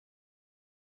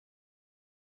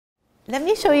Let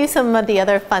me show you some of the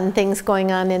other fun things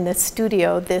going on in the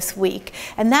studio this week.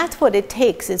 And that's what it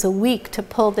takes, is a week to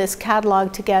pull this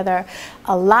catalog together.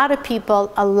 A lot of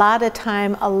people, a lot of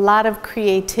time, a lot of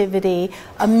creativity,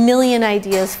 a million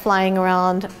ideas flying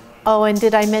around. Oh, and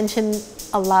did I mention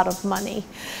a lot of money?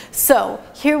 So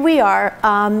here we are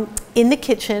in the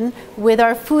kitchen with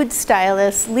our food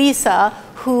stylist, Lisa,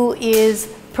 who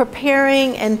is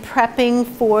preparing and prepping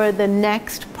for the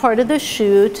next part of the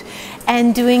shoot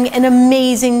and doing an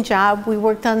amazing job. We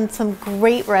worked on some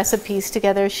great recipes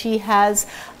together. She has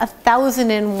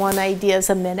 1,001 ideas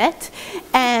a minute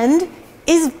and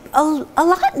is a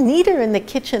lot neater in the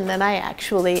kitchen than I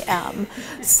actually am.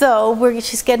 So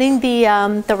she's getting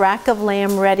the rack of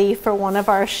lamb ready for one of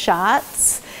our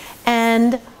shots.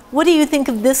 And what do you think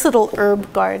of this little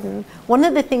herb garden? One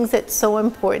of the things that's so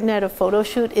important at a photo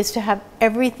shoot is to have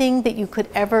everything that you could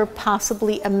ever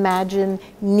possibly imagine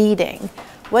needing.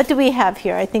 What do we have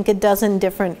here? I think a dozen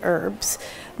different herbs.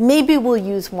 Maybe we'll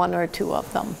use one or two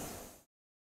of them.